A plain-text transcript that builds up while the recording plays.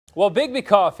Well, Biggby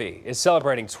Coffee is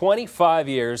celebrating 25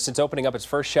 years since opening up its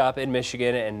first shop in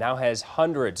Michigan and now has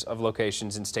hundreds of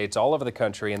locations in states all over the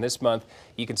country. And this month,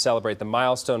 you can celebrate the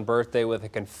milestone birthday with a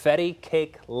confetti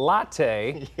cake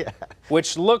latte,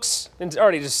 which looks and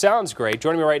already just sounds great.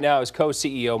 Joining me right now is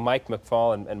co-CEO Mike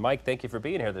McFall. And Mike, thank you for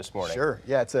being here this morning. Sure.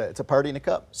 Yeah, it's a party in a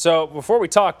cup. So before we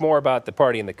talk more about the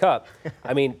party in the cup,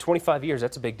 I mean, 25 years,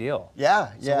 that's a big deal.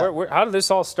 Yeah. So how did this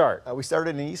all start? We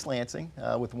started in East Lansing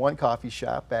with one coffee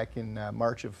shop back in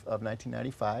March of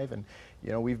 1995, and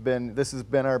you know this has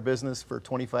been our business for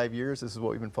 25 years. This is what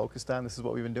we've been focused on. This is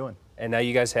what we've been doing. And now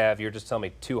you guys have, you're just telling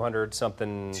me 200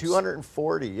 something.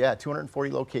 240, yeah,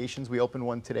 240 locations. We opened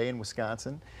one today in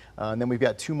Wisconsin, and then we've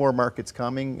got two more markets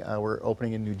coming. We're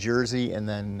opening in New Jersey and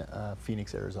then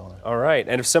Phoenix, Arizona. All right.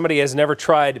 And if somebody has never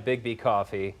tried Biggby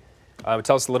Coffee,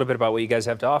 tell us a little bit about what you guys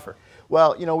have to offer.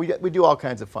 Well, you know, we do all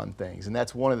kinds of fun things, and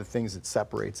that's one of the things that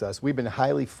separates us. We've been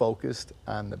highly focused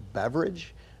on the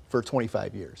beverage for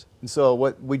 25 years. And so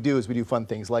what we do is we do fun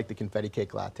things like the confetti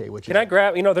cake latte, which Can I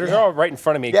grab, you know, they're all right in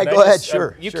front of me. Yeah, go ahead,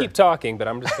 sure. You keep talking, but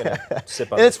I'm just going to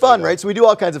sip on And it's fun, right? So we do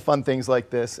all kinds of fun things like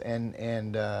this, and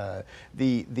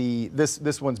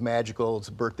this one's magical. It's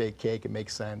a birthday cake. It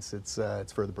makes sense. It's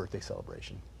for the birthday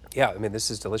celebration. Yeah, I mean, this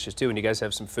is delicious too, and you guys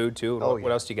have some food too. Oh, what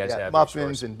else do you guys have?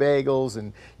 Muffins and bagels,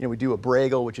 and you know, we do a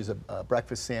bagel, which is a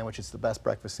breakfast sandwich. It's the best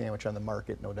breakfast sandwich on the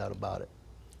market, no doubt about it.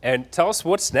 And tell us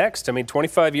what's next. I mean,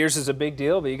 25 years is a big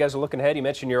deal, but you guys are looking ahead. You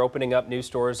mentioned you're opening up new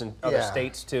stores in other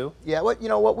states too. Yeah,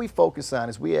 what we focus on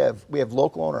is we have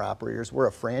local owner operators. We're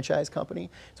a franchise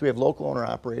company, so we have local owner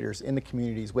operators in the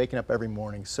communities, waking up every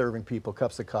morning, serving people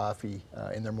cups of coffee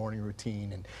in their morning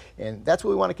routine, and that's what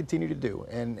we want to continue to do,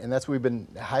 and that's what we've been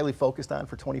highly focused on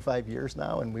for 25 years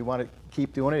now, and we want to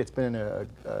keep doing it. It's been a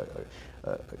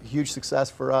huge success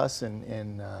for us,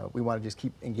 and we want to just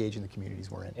keep engaging the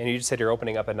communities we're in. And you just said you're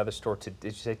opening up another store. Did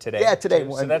you say today? Yeah, today.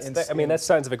 So I mean, that's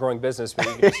signs of a growing business. When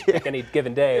you can just pick any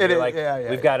given day. You're like,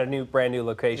 we've got a brand new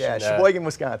location. Yeah, Sheboygan,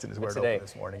 Wisconsin is where it opened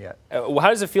this morning. Yeah. Well, how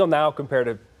does it feel now compared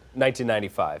to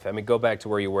 1995? I mean, go back to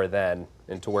where you were then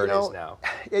and to where it is now.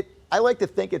 I like to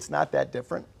think it's not that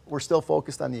different. We're still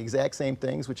focused on the exact same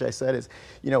things, which I said is,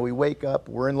 you know, we wake up,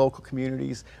 we're in local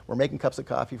communities, we're making cups of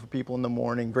coffee for people in the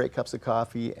morning, great cups of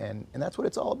coffee, and that's what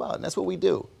it's all about, and that's what we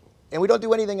do. And we don't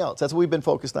do anything else. That's what we've been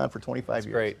focused on for 25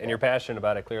 years. Great, and you're passionate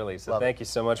about it clearly, so thank you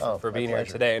so much for being here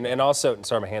pleasure. today. And also,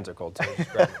 sorry, my hands are cold too.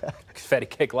 Just grab a confetti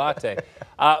cake latte.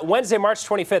 Wednesday, March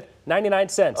 25th, 99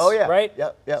 cents. Oh yeah, right?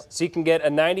 Yep. So you can get a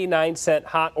 99-cent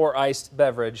hot or iced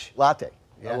beverage. Latte.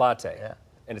 A latte. Yeah.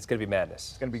 And it's going to be madness.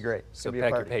 It's going to be great. So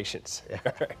pack your patience. Yeah.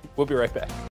 All right. We'll be right back.